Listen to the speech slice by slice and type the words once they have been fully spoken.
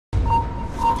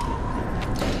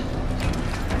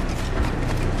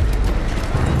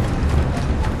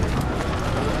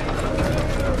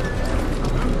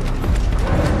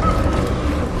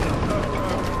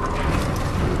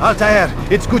Altair,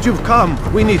 it's good you've come.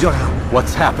 We need your help.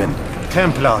 What's happened?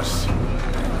 Templars.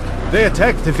 They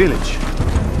attacked the village.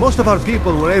 Most of our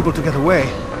people were able to get away.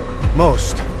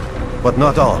 Most, but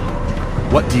not all.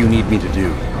 What do you need me to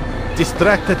do?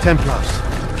 Distract the Templars.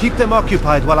 Keep them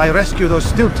occupied while I rescue those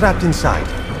still trapped inside.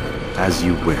 As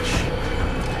you wish.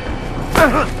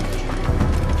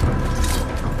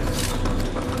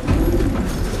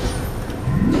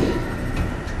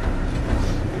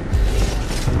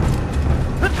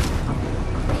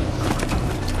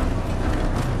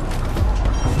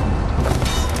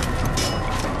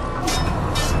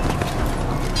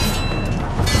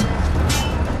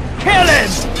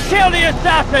 Kill the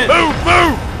assassin! Move!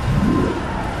 Move!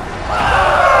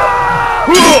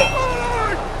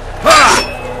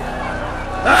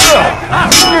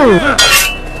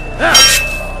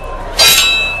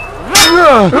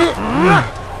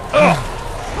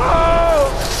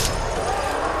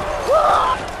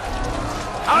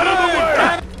 Out of the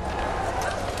way!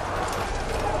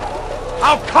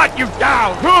 I'll cut you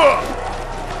down!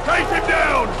 Take him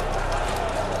down!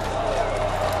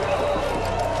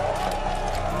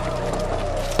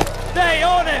 Stay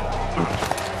on him!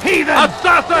 Heathen!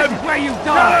 Assassin! Where you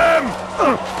die!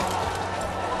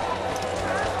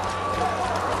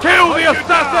 Kill the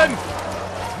assassin!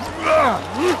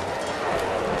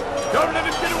 Don't let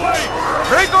him get away!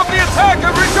 Break off the attack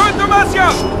and return to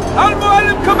Mayasf!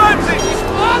 Mualim commands it!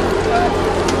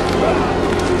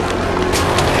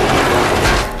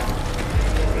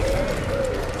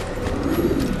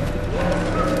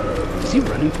 Is he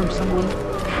running from someone?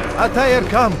 Altair,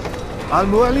 come.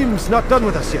 Mualim's not done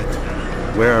with us yet.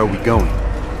 Where are we going?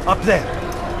 Up there.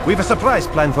 We've a surprise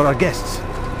plan for our guests.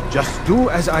 Just do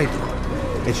as I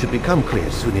do. It should become clear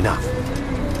soon enough.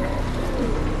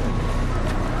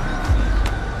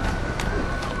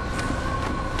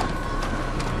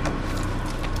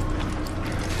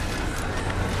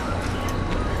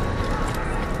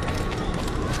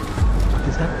 What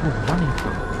is that fool running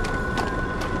from?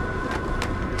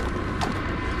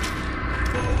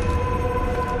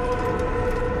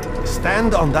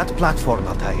 Stand on that platform,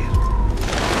 Altair.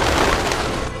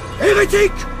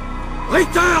 Heretic!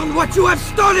 Return what you have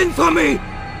stolen from me!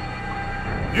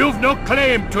 You've no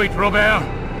claim to it, Robert.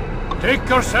 Take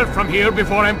yourself from here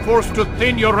before I'm forced to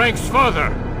thin your ranks further.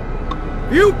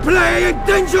 You play a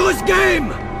dangerous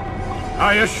game!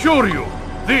 I assure you,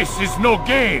 this is no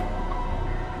game.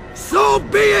 So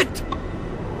be it!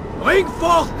 Bring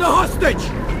forth the hostage!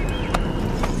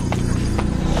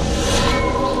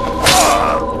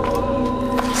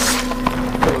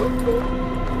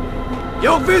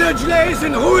 Your village lays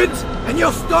in ruins, and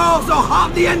your stores are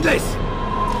hardly endless.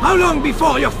 How long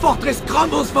before your fortress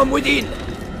crumbles from within?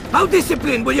 How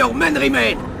disciplined will your men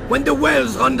remain when the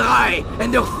wells run dry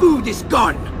and their food is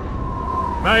gone?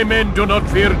 My men do not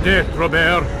fear death,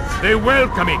 Robert. They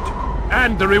welcome it,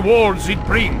 and the rewards it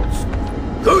brings.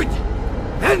 Good!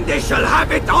 Then they shall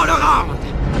have it all around!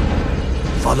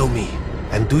 Follow me,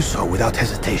 and do so without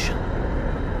hesitation.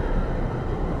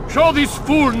 Show this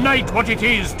fool knight what it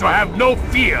is to have no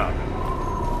fear.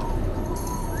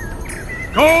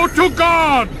 Go to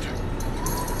God!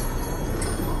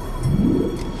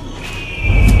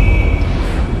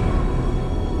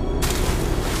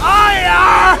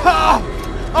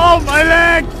 Oh, my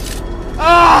leg!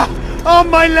 Oh,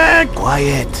 my leg!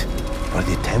 Quiet, or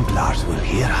the Templars will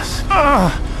hear us.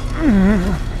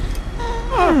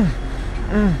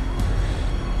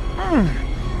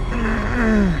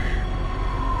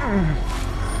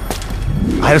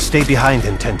 I'll stay behind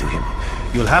and tend to him.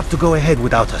 You'll have to go ahead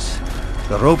without us.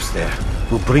 The ropes there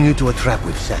will bring you to a trap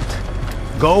we've set.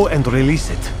 Go and release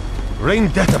it. Rain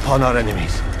death upon our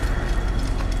enemies.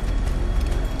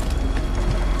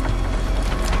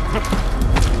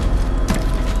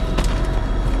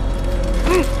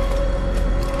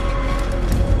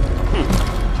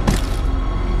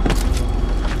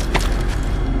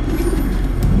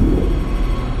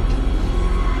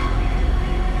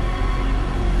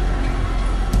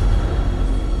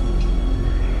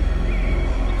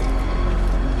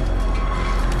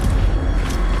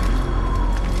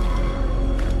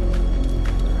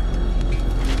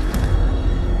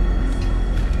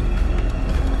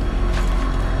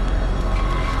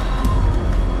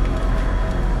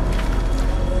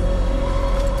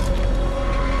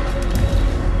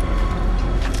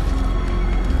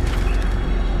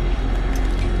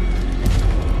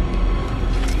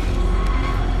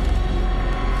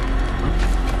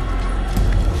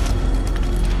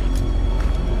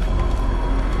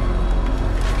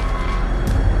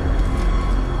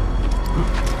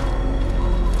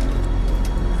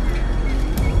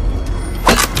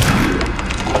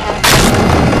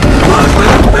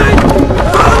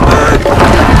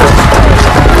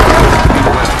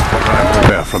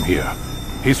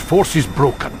 His force is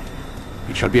broken.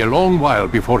 It shall be a long while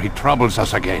before he troubles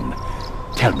us again.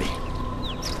 Tell me,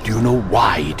 do you know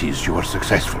why it is you are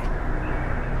successful?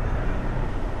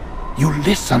 You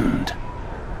listened.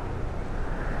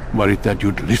 Were it that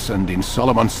you'd listened in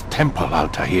Solomon's temple,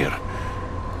 Altair,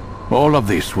 all of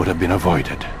this would have been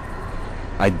avoided.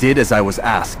 I did as I was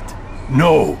asked.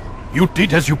 No, you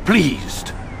did as you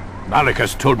pleased. Malik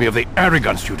has told me of the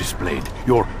arrogance you displayed,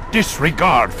 your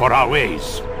disregard for our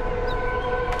ways.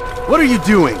 What are you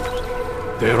doing?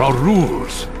 There are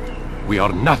rules. We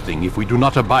are nothing if we do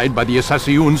not abide by the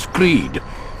Assassin's creed.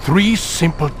 3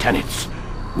 simple tenets,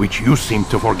 which you seem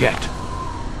to forget.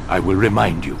 I will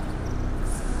remind you.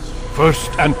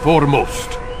 First and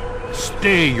foremost,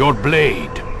 stay your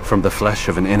blade. From the flesh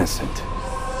of an innocent.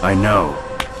 I know.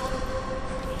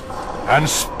 And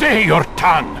stay your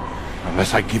tongue,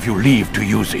 unless I give you leave to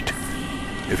use it.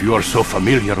 If you are so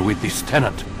familiar with this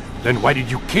tenet, then why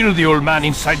did you kill the old man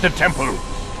inside the temple?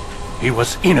 He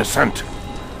was innocent.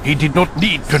 He did not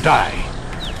need to die.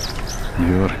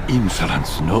 Your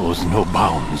insolence knows no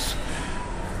bounds.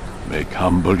 Make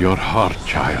humble your heart,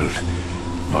 child,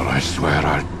 or I swear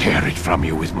I'll tear it from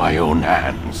you with my own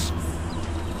hands.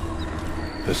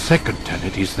 The second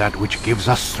tenet is that which gives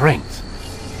us strength.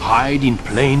 Hide in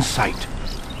plain sight.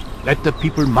 Let the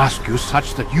people mask you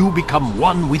such that you become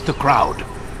one with the crowd.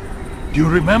 Do you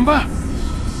remember?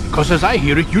 Because as I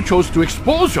hear it, you chose to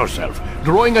expose yourself,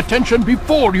 drawing attention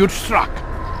before you'd struck.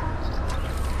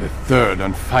 The third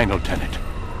and final tenet.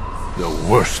 The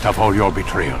worst of all your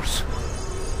betrayals.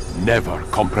 Never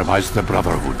compromise the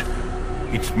Brotherhood.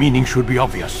 Its meaning should be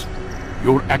obvious.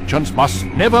 Your actions must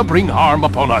never bring harm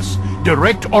upon us,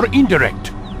 direct or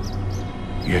indirect.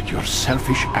 Yet your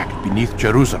selfish act beneath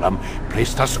Jerusalem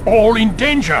placed us all in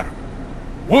danger.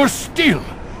 Worse still,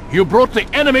 you brought the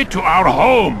enemy to our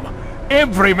home.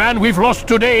 Every man we've lost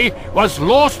today was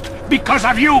lost because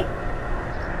of you.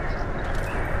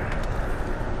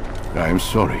 I am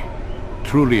sorry.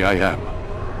 Truly I am.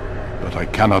 But I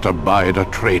cannot abide a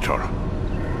traitor.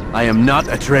 I am not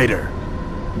a traitor.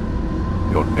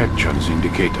 Your actions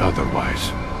indicate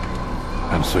otherwise.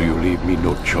 And so you leave me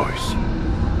no choice.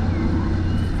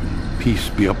 Peace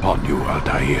be upon you,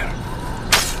 Altair.